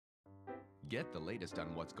Get the latest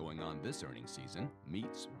on what's going on this earnings season,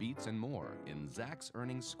 meets, beats, and more in Zach's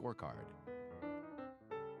Earnings Scorecard.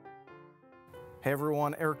 Hey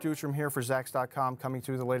everyone, Eric Dutram here for Zachs.com, coming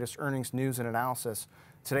through the latest earnings news and analysis.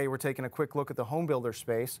 Today we're taking a quick look at the home builder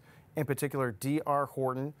space, in particular D.R.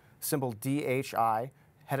 Horton, symbol DHI,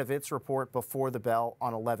 head of its report before the bell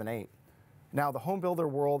on 11/8. Now the home builder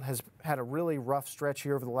world has had a really rough stretch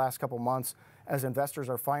here over the last couple months as investors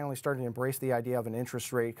are finally starting to embrace the idea of an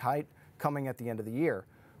interest rate hike coming at the end of the year.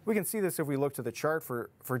 We can see this if we look to the chart for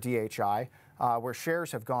DHI, where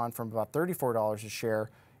shares have gone from about $34 a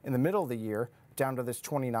share in the middle of the year down to this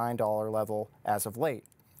 $29 level as of late.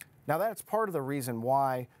 Now that's part of the reason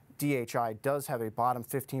why DHI does have a bottom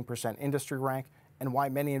 15% industry rank and why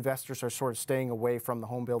many investors are sort of staying away from the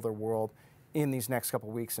home builder world in these next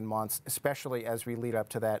couple weeks and months, especially as we lead up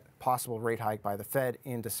to that possible rate hike by the Fed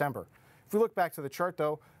in December. If we look back to the chart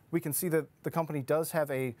though, we can see that the company does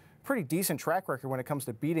have a pretty decent track record when it comes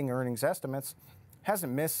to beating earnings estimates.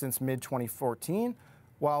 Hasn't missed since mid-2014.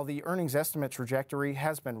 While the earnings estimate trajectory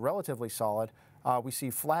has been relatively solid, we see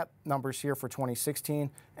flat numbers here for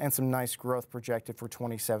 2016 and some nice growth projected for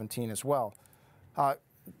 2017 as well.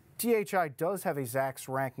 DHI does have a Zach's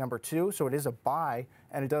rank number 2, so it is a buy,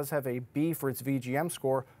 and it does have a B for its VGM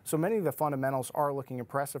score, so many of the fundamentals are looking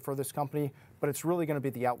impressive for this company, but it's really going to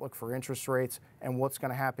be the outlook for interest rates and what's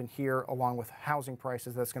going to happen here along with housing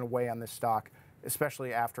prices that's going to weigh on this stock,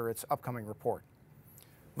 especially after its upcoming report.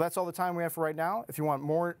 Well, that's all the time we have for right now. If you want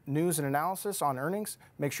more news and analysis on earnings,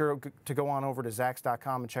 make sure to go on over to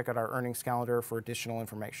Zachs.com and check out our earnings calendar for additional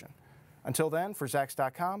information. Until then, for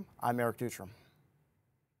Zachs.com, I'm Eric Dutram.